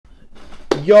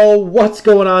Yo, what's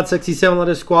going on, Sexy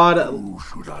 7-Letter Squad? Who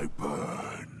should I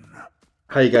burn?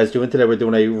 How you guys doing today? We're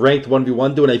doing a ranked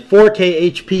 1v1, doing a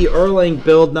 4K HP ERLANG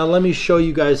build. Now let me show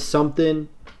you guys something.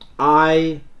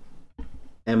 I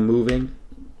am moving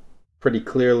pretty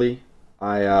clearly.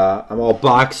 I'm all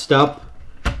boxed up.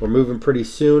 We're moving pretty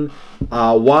soon.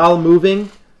 While moving,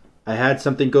 I had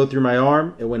something go through my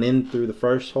arm. It went in through the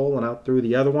first hole and out through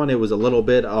the other one. It was a little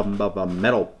bit of a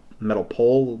metal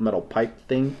pole, metal pipe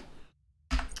thing.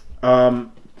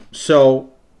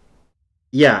 So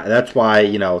yeah, that's why,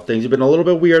 you know, things have been a little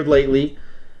bit weird lately.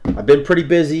 I've been pretty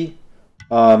busy.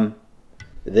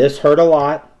 This hurt a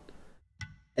lot.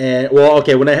 And well,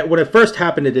 okay, when it first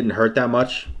happened, it didn't hurt that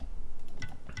much.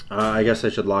 I guess I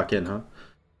should lock in, huh?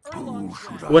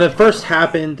 When it first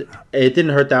happened, it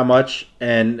didn't hurt that much,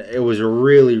 and it was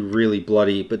really, really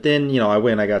bloody. But then, you know, I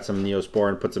went, I got some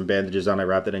Neosporin, put some bandages on, I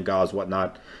wrapped it in gauze,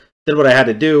 whatnot. Did what I had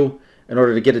to do in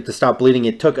order to get it to stop bleeding.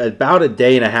 It took about a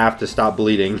day and a half to stop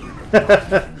bleeding.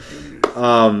 But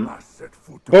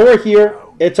we're here.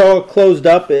 It's all closed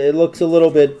up. It looks a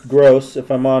little bit gross,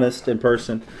 if I'm honest, in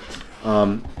person.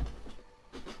 But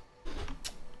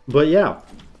yeah,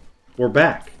 we're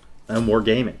back, and we're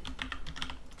gaming.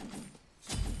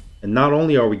 And not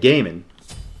only are we gaming,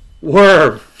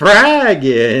 we're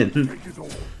fragging!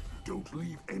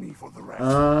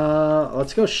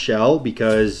 Let's go Shell,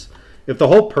 because if the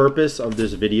whole purpose of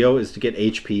this video is to get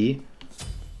HP,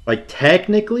 like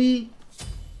technically,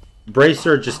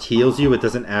 Bracer just heals you, it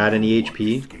doesn't add any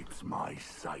HP.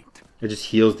 It just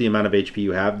heals the amount of HP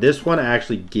you have. This one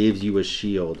actually gives you a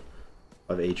shield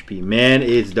of HP. Man,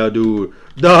 it's the dude.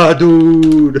 The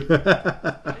dude!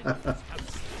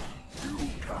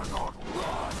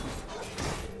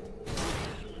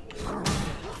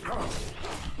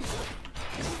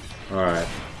 Alright.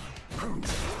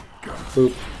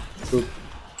 Boop. Boop.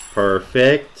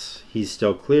 Perfect. He's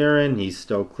still clearing. He's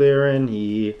still clearing.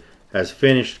 He has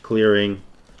finished clearing.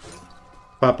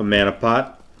 Pop a mana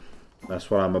pot.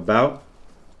 That's what I'm about.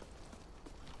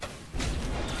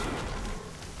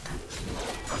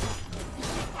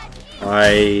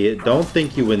 I don't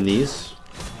think you win these.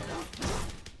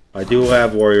 I do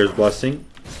have Warrior's Blessing.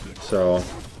 So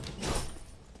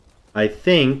I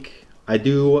think I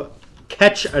do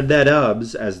catch the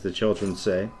dubs, as the children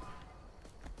say,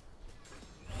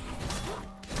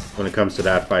 when it comes to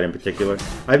that fight in particular.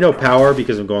 I have no power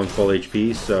because I'm going full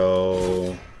HP,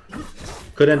 so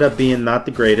could end up being not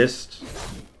the greatest.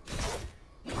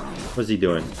 What's he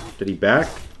doing? Did he back?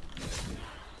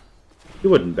 He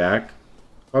wouldn't back.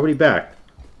 Why would he back?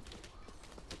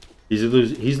 He's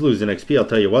losing XP, I'll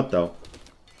tell you what, though.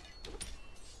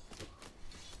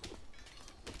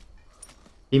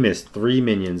 He missed 3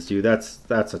 minions, dude. That's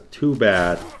a too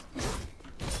bad.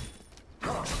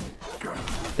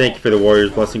 Thank you for the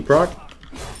Warrior's Blessing proc.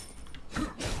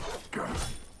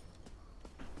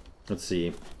 Let's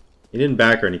see. He didn't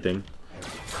back or anything.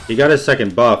 He got his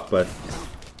second buff, but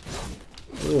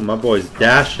ooh, my boy's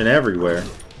dashing everywhere.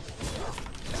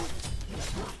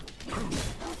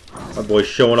 My boy's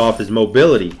showing off his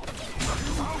mobility.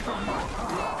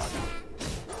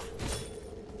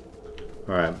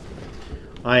 Alright.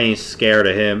 I ain't scared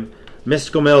of him.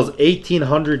 Mystical Mail's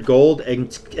 1,800 gold,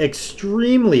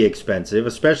 extremely expensive,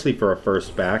 especially for a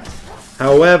first back.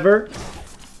 However,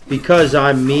 because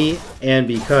I'm me and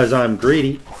because I'm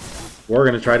greedy, we're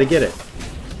going to try to get it.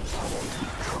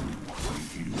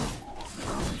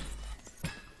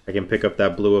 I can pick up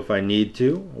that blue if I need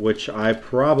to, which I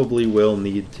probably will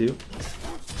need to.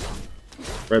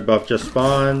 Red buff just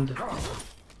spawned.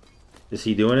 Is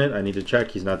he doing it? I need to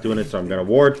check. He's not doing it, so I'm going to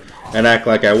ward and act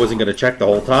like I wasn't going to check the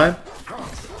whole time.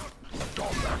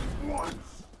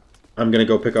 I'm going to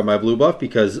go pick up my blue buff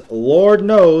because Lord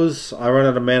knows I run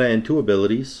out of mana and 2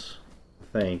 abilities.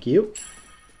 Thank you.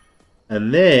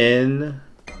 And then...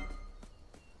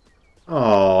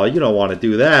 oh, you don't want to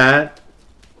do that.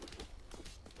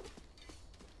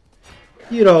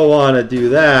 You don't want to do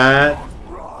that.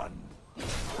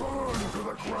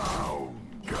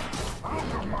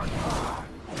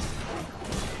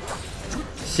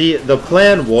 See, the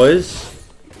plan was...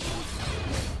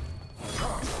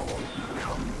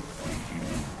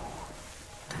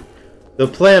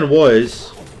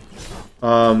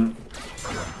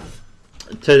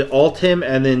 to ult him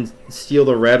and then steal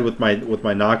the red with my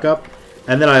knockup,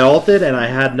 and then I ulted and I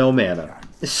had no mana.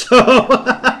 So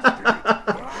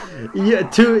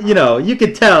you know, you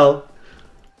could tell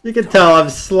I'm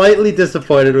slightly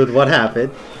disappointed with what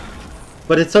happened,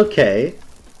 but it's okay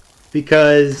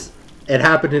because it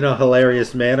happened in a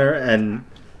hilarious manner, and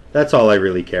that's all I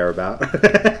really care about.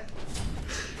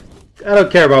 I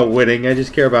don't care about winning, I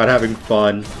just care about having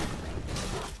fun.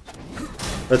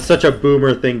 That's such a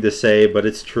boomer thing to say, but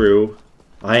it's true.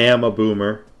 I am a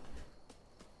boomer.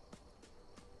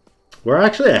 We're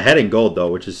actually ahead in gold, though,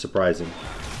 which is surprising.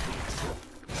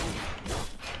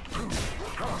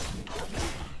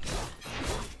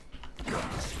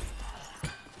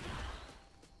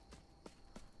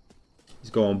 He's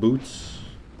going boots.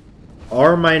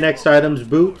 Are my next items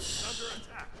boots?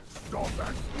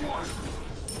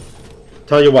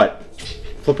 Tell you what.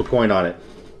 Flip a coin on it.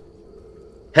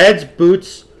 Heads,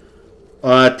 boots.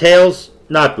 Tails,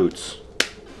 not boots.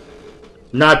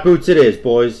 Not boots it is,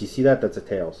 boys. You see that? That's a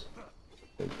tails.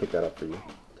 Let me pick that up for you.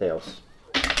 Tails.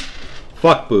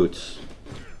 Fuck boots.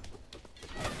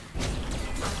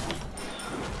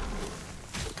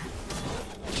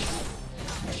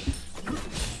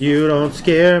 You don't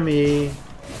scare me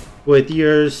with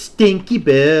your stinky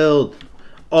build.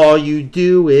 All you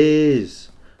do is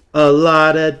a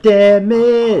lot of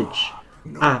damage.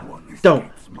 I don't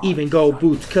even go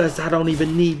boots because I don't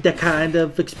even need that kind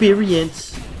of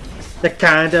experience. That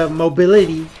kind of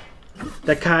mobility.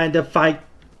 That kind of fightility.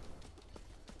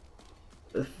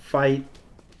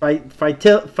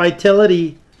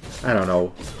 I don't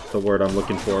know the word I'm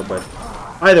looking for, but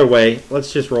either way,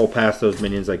 let's just roll past those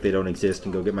minions like they don't exist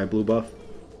and go get my blue buff.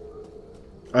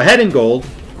 Ahead in gold.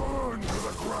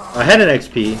 Ahead in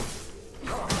XP.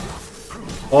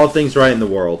 All things right in the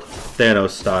world. Thanos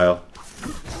style.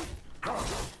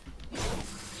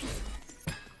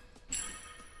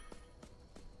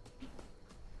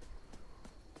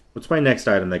 What's my next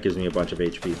item that gives me a bunch of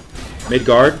HP?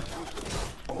 Midgard?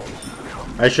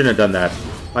 I shouldn't have done that.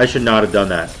 I should not have done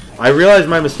that. I realized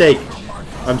my mistake.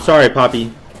 I'm sorry,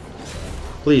 Poppy.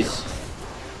 Please.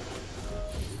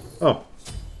 Oh.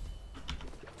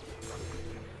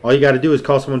 All you gotta do is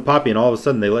call someone Poppy and all of a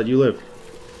sudden they let you live.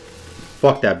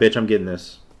 Fuck that bitch, I'm getting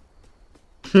this.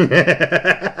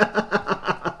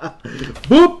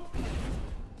 Boop!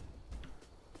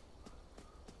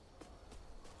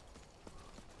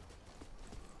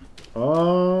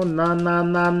 Oh, na na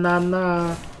na na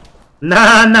na.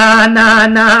 Na na na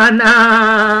na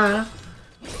na.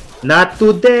 Not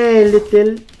today,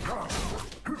 little.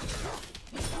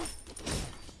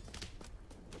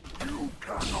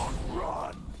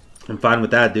 I'm fine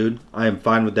with that, dude. I am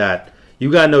fine with that.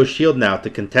 You got no shield now to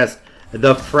contest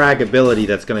the frag ability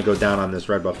that's going to go down on this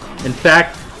red buff. In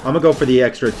fact, I'm going to go for the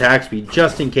extra attack speed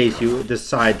just in case you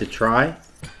decide to try.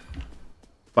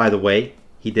 By the way,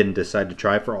 he didn't decide to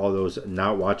try for all those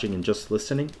not watching and just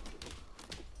listening.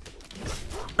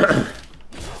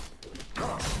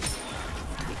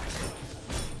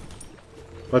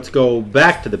 Let's go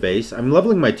back to the base. I'm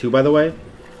leveling my 2, by the way,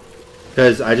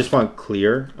 because I just want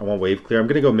clear. I want wave clear. I'm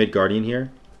going to go mid guardian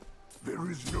here.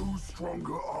 There is no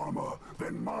stronger armor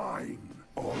than mine.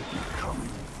 All becoming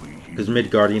for you. Because mid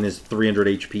guardian is 300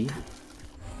 HP.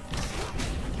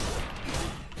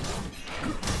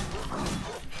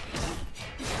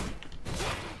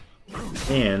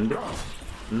 And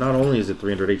not only is it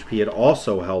 300 HP, it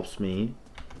also helps me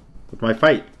with my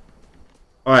fight.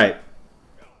 Alright.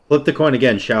 Flip the coin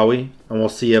again, shall we? And we'll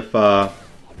see if I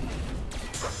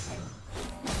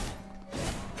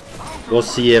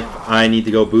need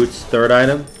to go boots, third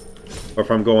item. Or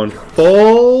if I'm going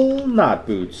full not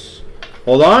boots.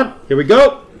 Hold on. Here we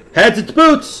go. Heads, it's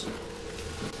boots.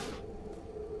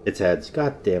 It's heads.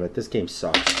 God damn it. This game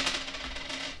sucks.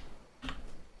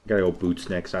 Gotta go boots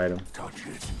next item. Touch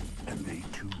it, and they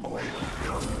too all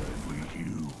come with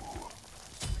you.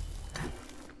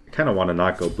 I kind of want to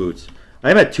not go boots.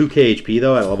 I'm at 2k HP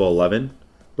though at level 11.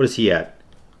 What is he at?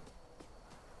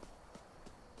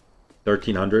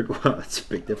 1300? Wow, that's a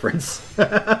big difference.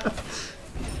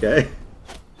 Okay.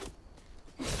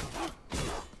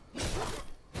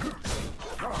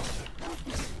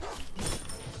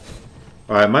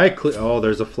 Alright, oh,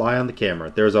 there's a fly on the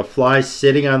camera. There's a fly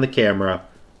sitting on the camera.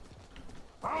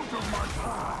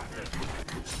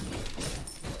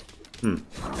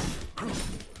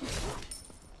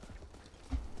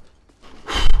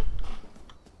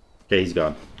 Okay, he's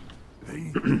gone.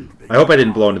 I hope I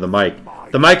didn't blow into the mic.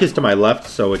 The mic is to my left,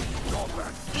 so it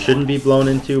shouldn't be blown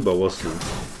into, but we'll see.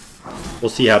 We'll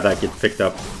see how that gets picked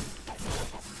up.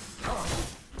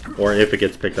 Or if it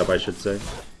gets picked up, I should say.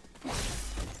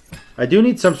 I do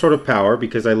need some sort of power,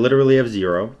 because I literally have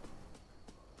 0.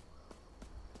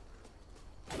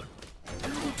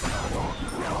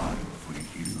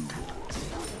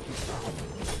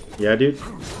 Yeah, dude?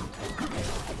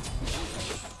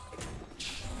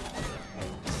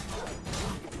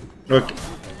 Look,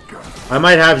 I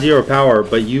might have 0 power,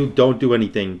 but you don't do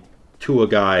anything to a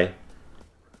guy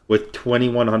with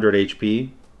 2100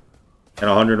 HP and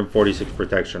 146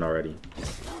 protection already.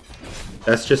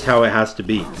 That's just how it has to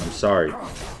be. I'm sorry.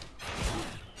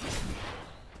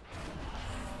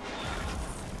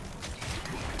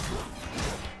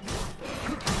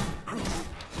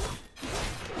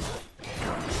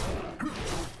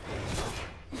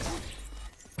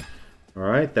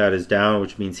 Alright, that is down,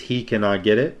 which means he cannot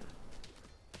get it.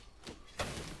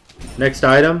 Next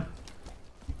item.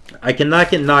 I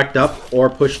cannot get knocked up or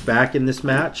pushed back in this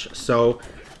match, so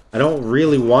I don't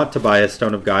really want to buy a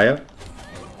Stone of Gaia.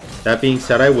 That being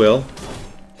said, I will.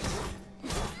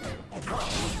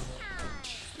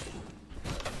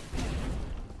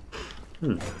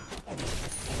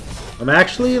 I'm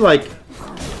actually, like,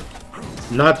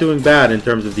 not doing bad in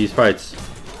terms of these fights.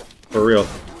 For real.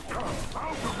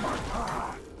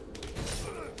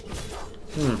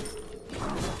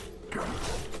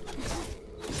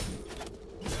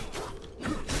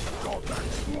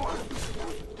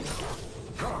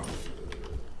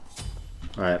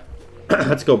 Alright.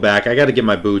 Let's go back. I gotta get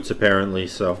my boots, apparently,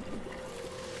 so.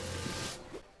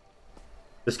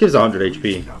 This gives 100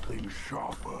 HP. Nothing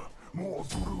sharper, more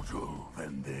brutal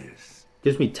than this.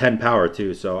 Gives me 10 power,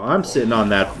 too, so I'm sitting on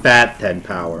that fat 10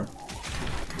 power.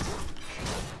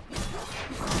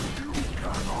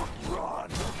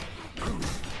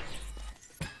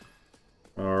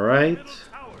 Alright.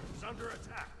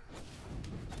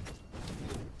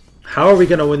 How are we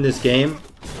gonna win this game?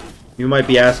 You might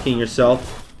be asking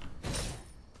yourself,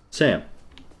 Sam,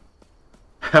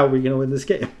 how are we gonna win this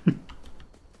game?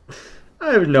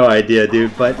 I have no idea,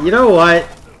 dude, but you know what?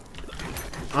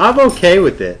 I'm okay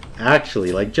with it,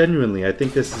 actually. Like, genuinely, I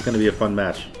think this is gonna be a fun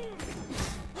match.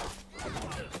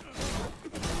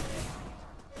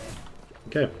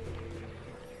 Okay.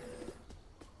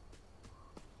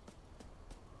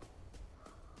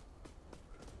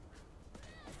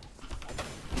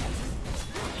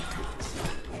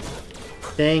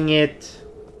 Dang it.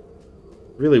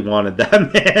 Really wanted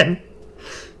that, man.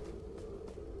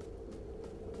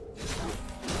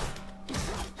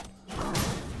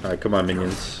 Alright, come on,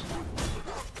 minions.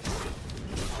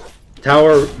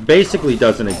 Tower basically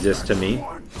doesn't exist to me.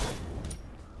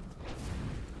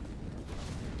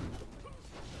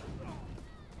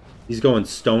 He's going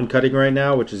stone cutting right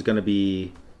now, which is going to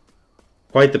be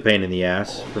quite the pain in the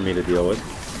ass for me to deal with.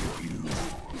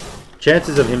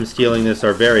 Chances of him stealing this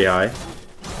are very high.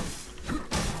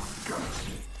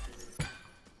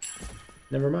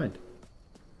 Never mind.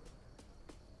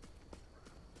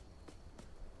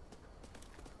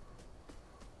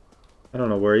 I don't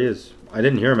know where he is. I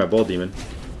didn't hear him at Bull Demon.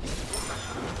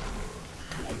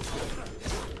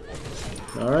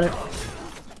 Alright.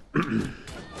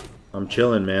 I'm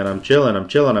chilling, man. I'm chilling. I'm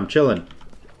chilling. I'm chilling.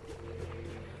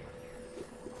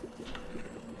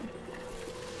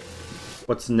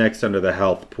 What's next under the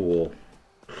health pool?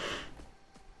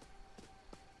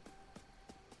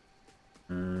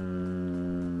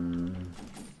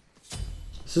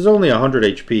 This is only 100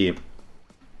 HP.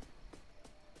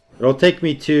 It'll take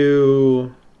me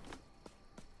to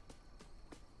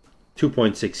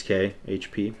 2.6k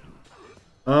HP.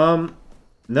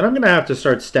 Then I'm gonna have to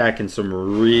start stacking some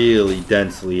really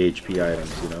densely HP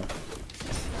items, you know.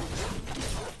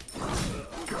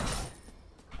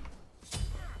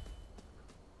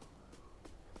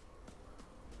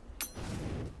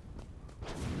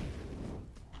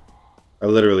 I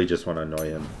literally just want to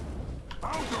annoy him.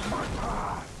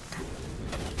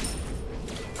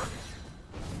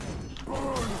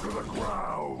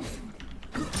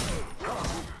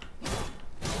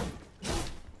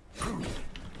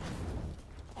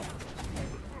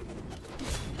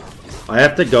 I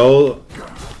have to go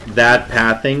that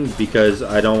pathing because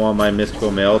I don't want my mystical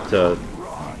mail to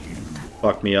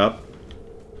fuck me up.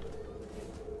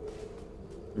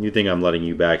 You think I'm letting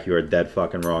you back? You are dead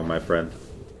fucking wrong, my friend.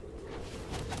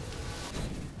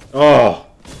 Oh!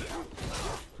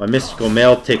 My mystical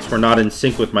mail ticks were not in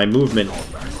sync with my movement.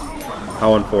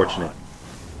 How unfortunate.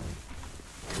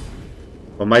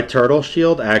 But my turtle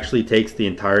shield actually takes the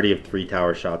entirety of 3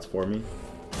 tower shots for me.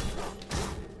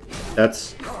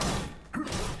 That's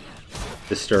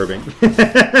disturbing.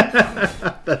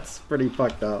 That's pretty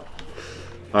fucked up.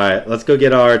 Alright, let's go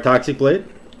get our Toxic Blade.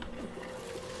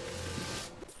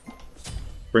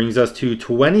 Brings us to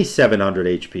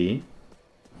 2700 HP.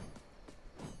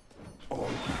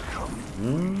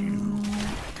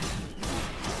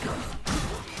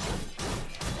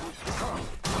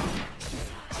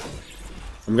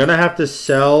 I'm gonna have to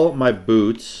sell my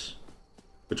boots,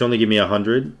 which only give me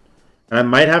 100. And I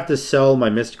might have to sell my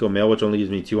mystical mail, which only gives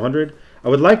me 200. I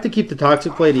would like to keep the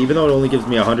Toxic Blade, even though it only gives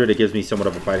me 100, it gives me somewhat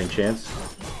of a fighting chance.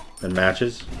 In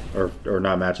matches. Or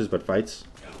not matches, but fights.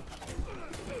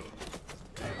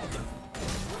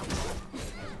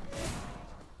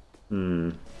 Hmm.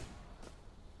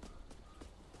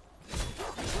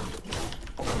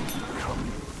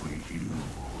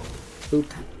 Boop.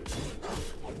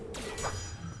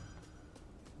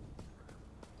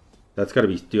 That's gotta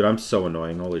be... Dude, I'm so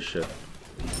annoying. Holy shit.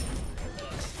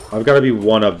 I've gotta be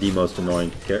one of the most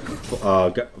annoying...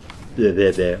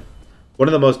 one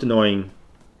of the most annoying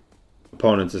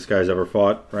opponents this guy's ever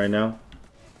fought right now.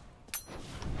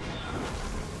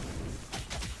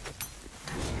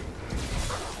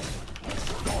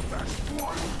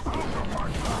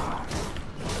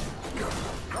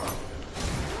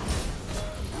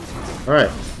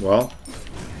 Alright, well,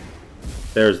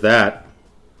 there's that.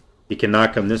 He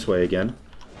cannot come this way again.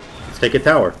 Let's take a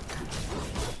tower.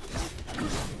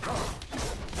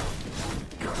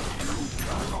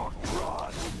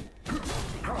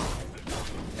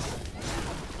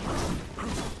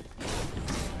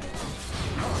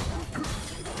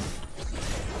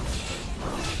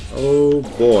 Oh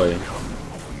boy.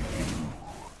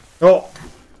 Oh!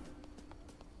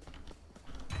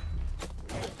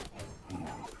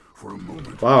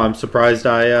 Wow, I'm surprised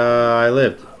I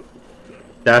lived.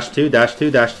 Dash 2, dash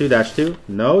 2, dash 2, dash 2.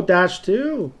 No dash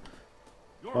 2.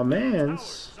 My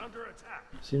man's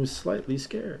seems slightly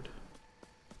scared.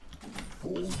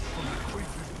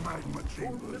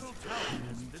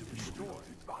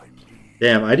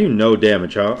 Damn, I do no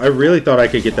damage, huh? I really thought I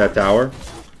could get that tower.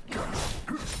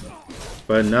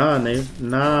 But nah, dude.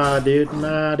 Nah, dude.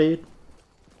 Nah, dude.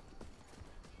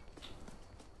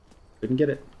 Couldn't get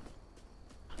it.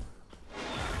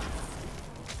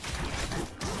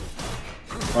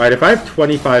 Alright, if I have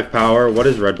 25 power, what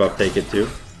does red buff take it to?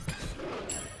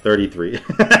 33.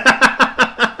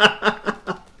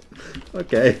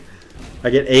 Okay. I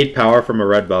get 8 power from a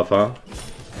red buff, huh?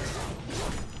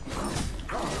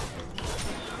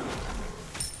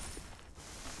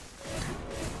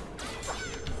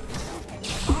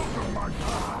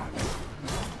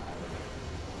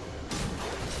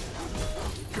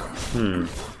 Hmm.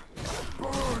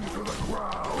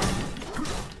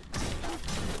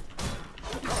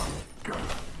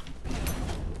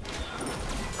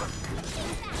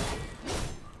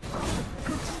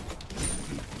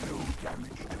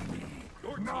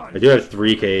 I do have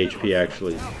 3k HP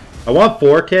actually. I want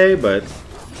 4k, but...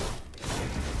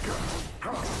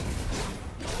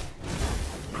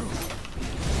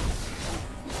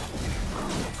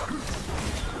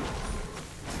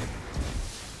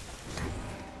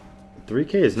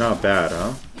 $3k is not bad,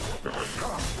 huh?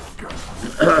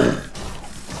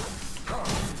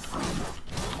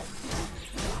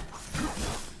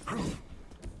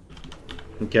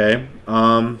 Okay,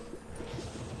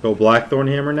 go Blackthorn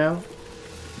Hammer now.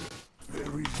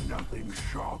 There is nothing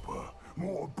sharper,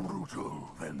 more brutal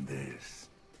than this.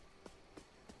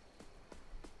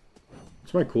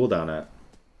 What's my cooldown at?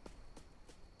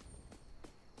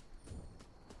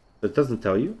 It doesn't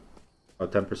tell you? Oh,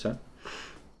 10%?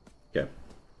 Okay.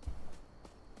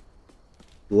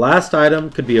 Last item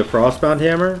could be a Frostbound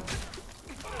Hammer.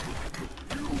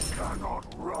 You cannot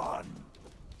run.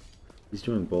 He's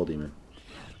doing Bull Demon.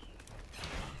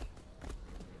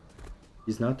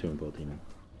 He's not doing Bull Demon.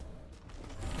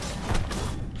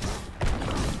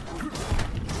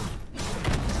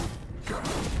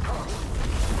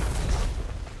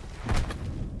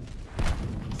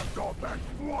 Stop at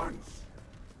once.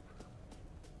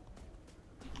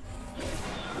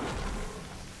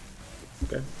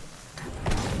 Okay.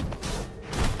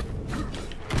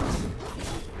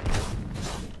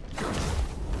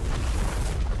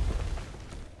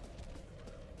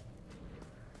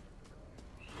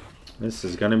 This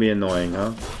is gonna be annoying,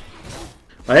 huh?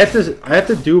 I have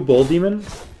to do Bull Demon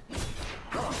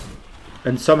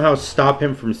and somehow stop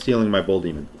him from stealing my Bull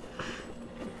Demon.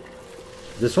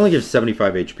 This only gives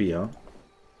 75 HP, huh?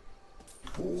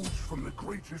 From the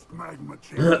greatest magma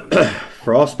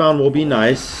Frostbound will be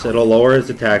nice. It'll lower his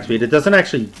attack speed. It doesn't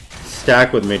actually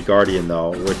stack with Midgardian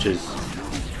though, which is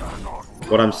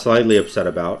what I'm slightly upset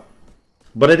about.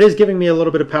 But it is giving me a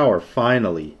little bit of power,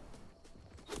 finally.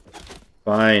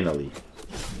 Finally.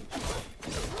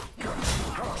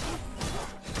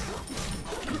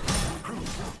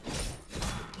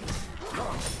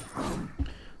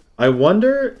 I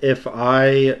wonder if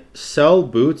I sell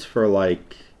boots for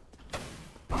like...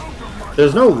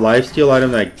 There's no lifesteal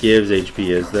item that gives HP,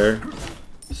 is there?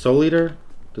 Soul Eater?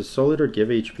 Does Soul Eater give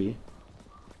HP?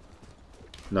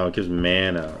 No, it gives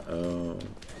mana. Oh.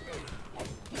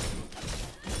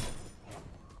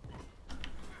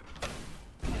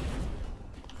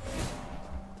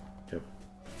 Okay.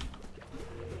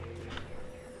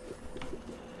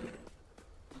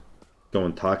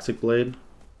 Going Toxic Blade.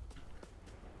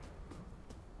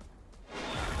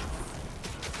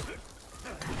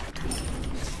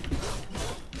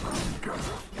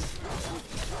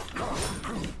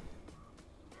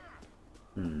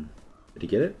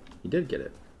 get it? He did get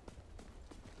it.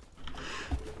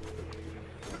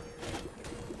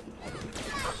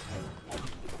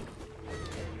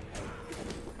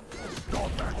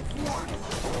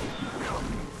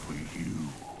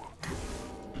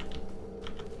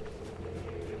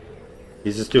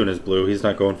 He's just doing his blue. He's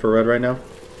not going for red right now.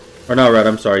 Or not red,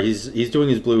 I'm sorry. He's doing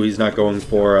his blue. He's not going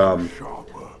for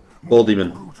Bull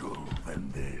Demon.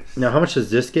 Now, how much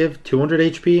does this give? 200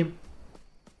 HP?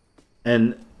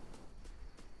 And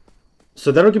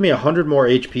so that'll give me 100 more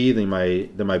HP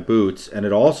than my boots, and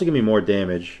it'll also give me more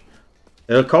damage.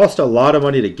 It'll cost a lot of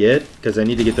money to get, because I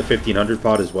need to get the 1500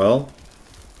 pot as well.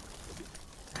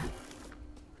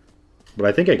 But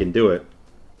I think I can do it.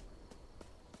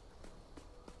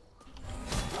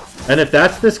 And if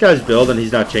that's this guy's build and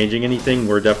he's not changing anything,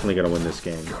 we're definitely going to win this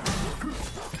game.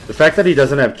 The fact that he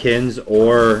doesn't have Kins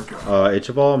or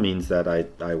Ichival means that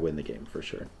I win the game for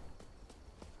sure.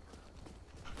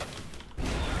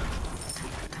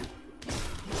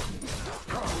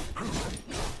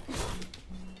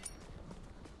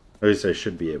 At least I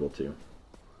should be able to.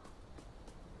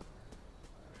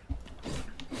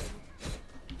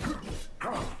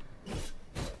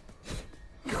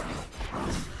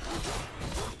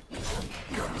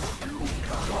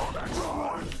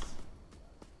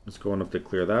 It's going up to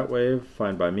clear that wave.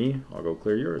 Fine by me. I'll go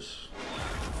clear yours.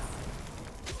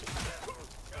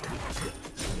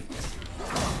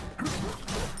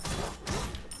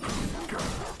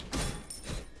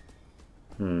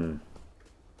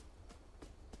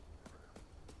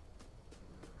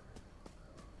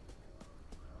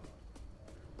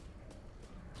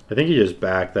 I think he just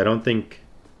backed. I don't think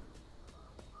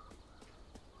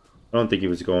he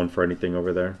was going for anything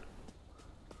over there.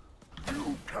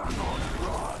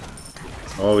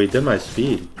 Oh, he did my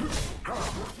speed.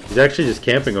 He's actually just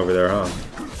camping over there, huh?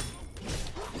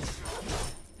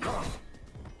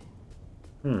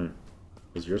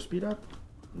 Is your speed up?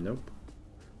 Nope.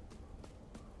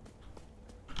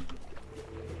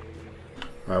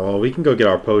 Alright, well, we can go get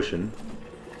our potion.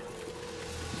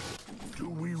 Do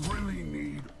we really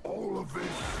need all of this?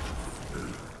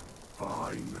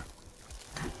 Fine.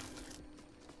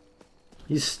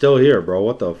 He's still here, bro.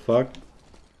 What the fuck?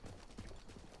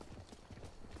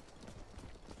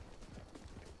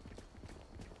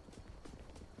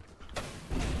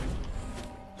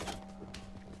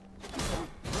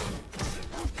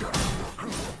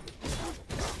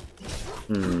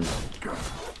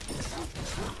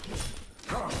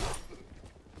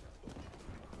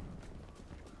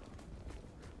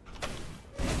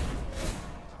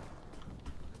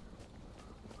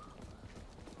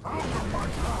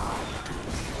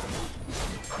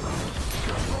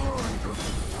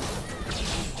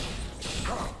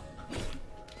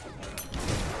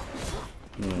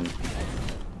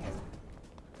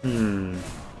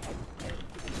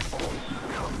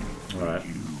 Alright.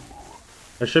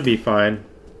 That should be fine.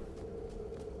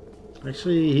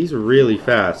 Actually, he's really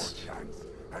fast.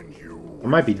 I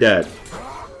might be dead.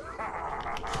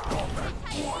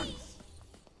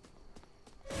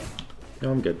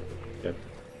 No, I'm good. Good.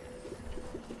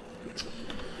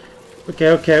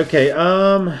 Okay.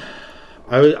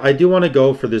 I do want to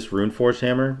go for this Rune Force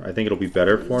Hammer. I think it'll be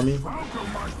better for me.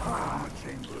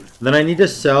 Then I need to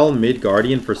sell Mid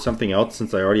Guardian for something else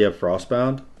since I already have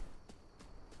Frostbound.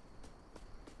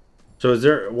 So is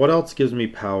there... what else gives me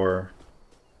power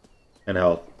and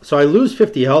health? So I lose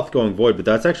 50 health going Void, but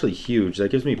that's actually huge. That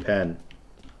gives me Pen.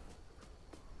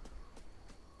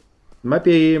 Might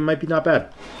be not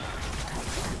bad.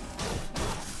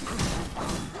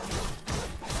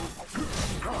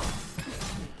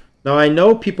 Now I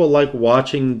know people like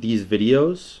watching these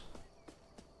videos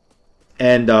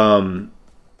and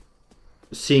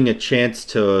seeing a chance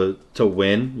to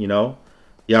win, you know,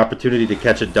 the opportunity to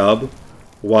catch a dub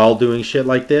while doing shit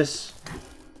like this.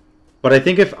 But I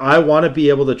think if I want to be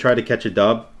able to try to catch a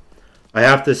dub, I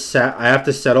have to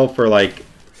settle for like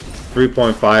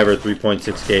 3.5 or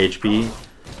 3.6k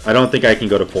HP. I don't think I can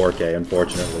go to 4k,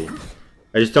 unfortunately.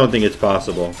 I just don't think it's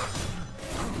possible.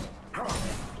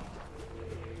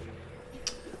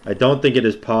 I don't think it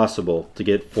is possible to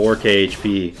get 4k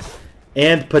HP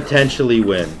and potentially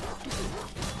win.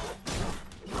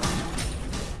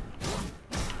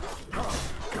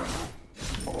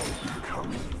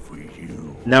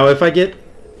 Now if I get,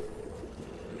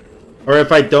 or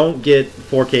if I don't get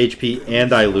 4k HP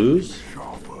and I lose,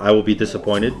 I will be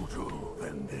disappointed.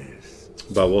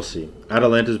 But we'll see.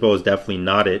 Atalanta's bow is definitely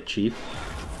not it, Chief.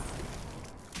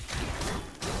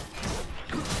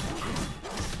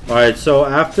 Alright, so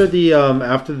after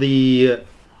the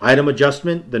item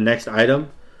adjustment, the next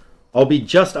item, I'll be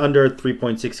just under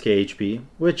 3.6k HP,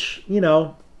 which, you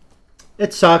know,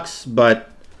 It sucks,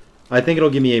 but I think it'll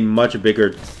give me a much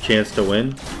bigger chance to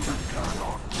win.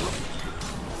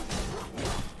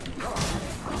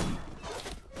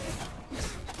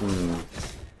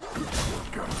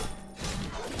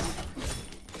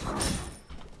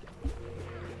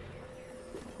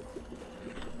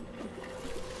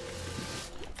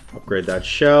 Upgrade that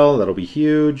shell. That'll be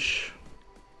huge.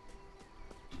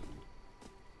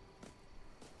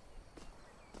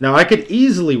 Now, I could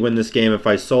easily win this game if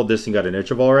I sold this and got an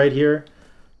Itchaball right here.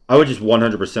 I would just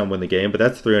 100% win the game, but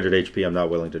that's 300 HP I'm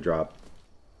not willing to drop.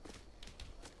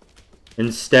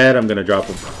 Instead, I'm going to drop...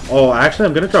 Oh, actually,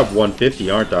 I'm going to drop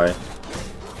 150, aren't I?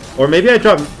 Or maybe I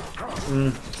drop...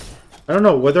 I don't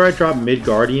know whether I drop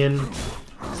Mid-Guardian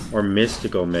or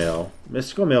Mystical Mail.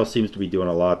 Mystical Mail seems to be doing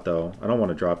a lot, though. I don't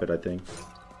want to drop it, I think.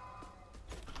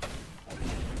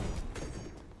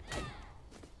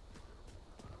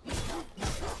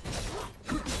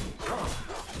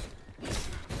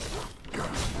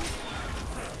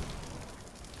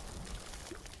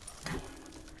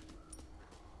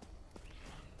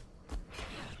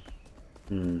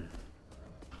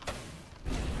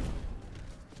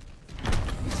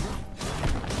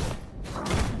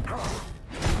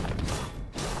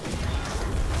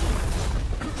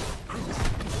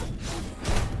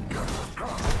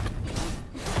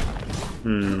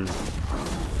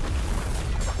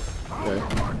 Okay.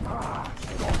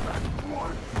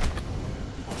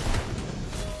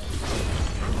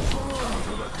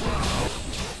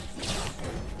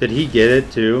 Did he get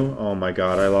it too? Oh my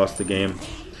god, I lost the game.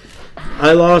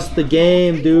 I lost the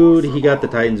game, dude. He got the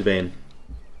Titan's Bane.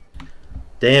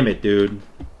 Damn it, dude.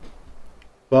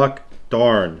 Fuck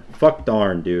darn. Fuck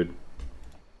darn, dude.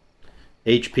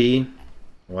 HP.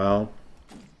 Well.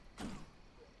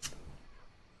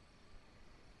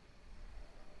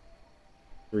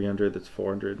 $300, that's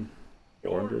 $400.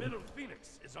 Your middle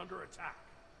Phoenix is under attack.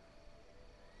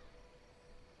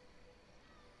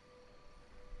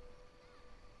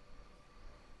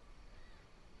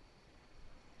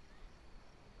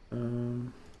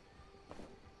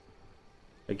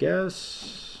 I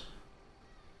guess.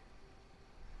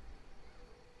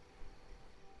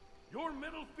 Your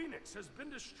middle Phoenix has been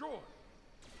destroyed.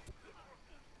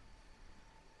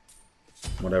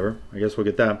 Whatever. I guess we'll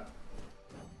get that.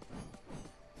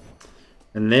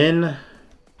 And then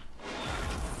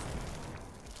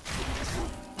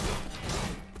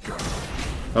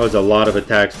that was a lot of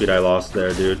attack speed I lost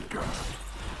there, dude.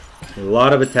 A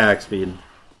lot of attack speed.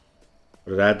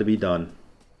 But it had to be done.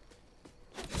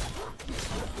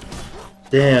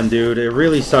 Damn, dude. It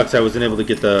really sucks I wasn't able to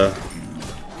get the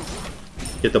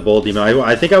Bull Demon.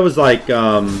 I think I was like 15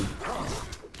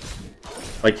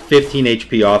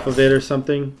 HP off of it or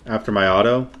something after my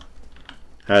auto.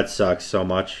 That sucks so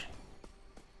much.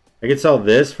 I could sell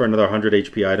this for another 100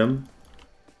 HP item.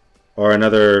 Or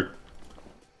another,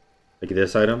 like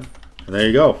this item. And there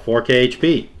you go, 4k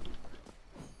HP.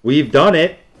 We've done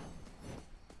it.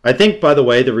 I think, by the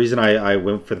way, the reason I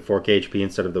went for the 4k HP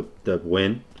instead of the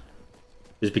win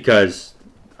is because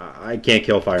I can't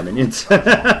kill fire minions.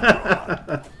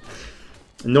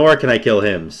 Nor can I kill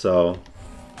him, so...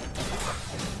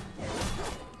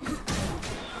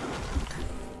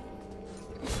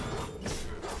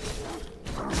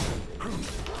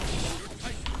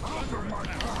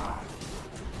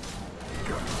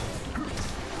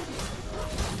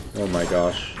 Oh my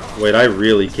gosh. Wait, I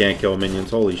really can't kill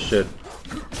minions. Holy shit.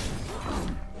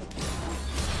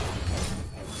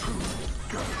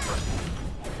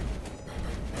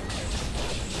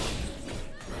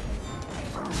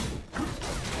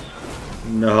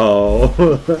 No.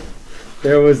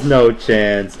 There was no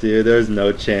chance, dude. There's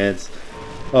no chance.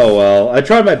 Oh well. I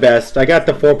tried my best. I got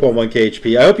the 4.1k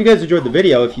HP. I hope you guys enjoyed the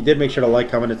video. If you did, make sure to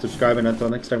like, comment, and subscribe. And until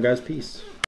next time, guys, peace.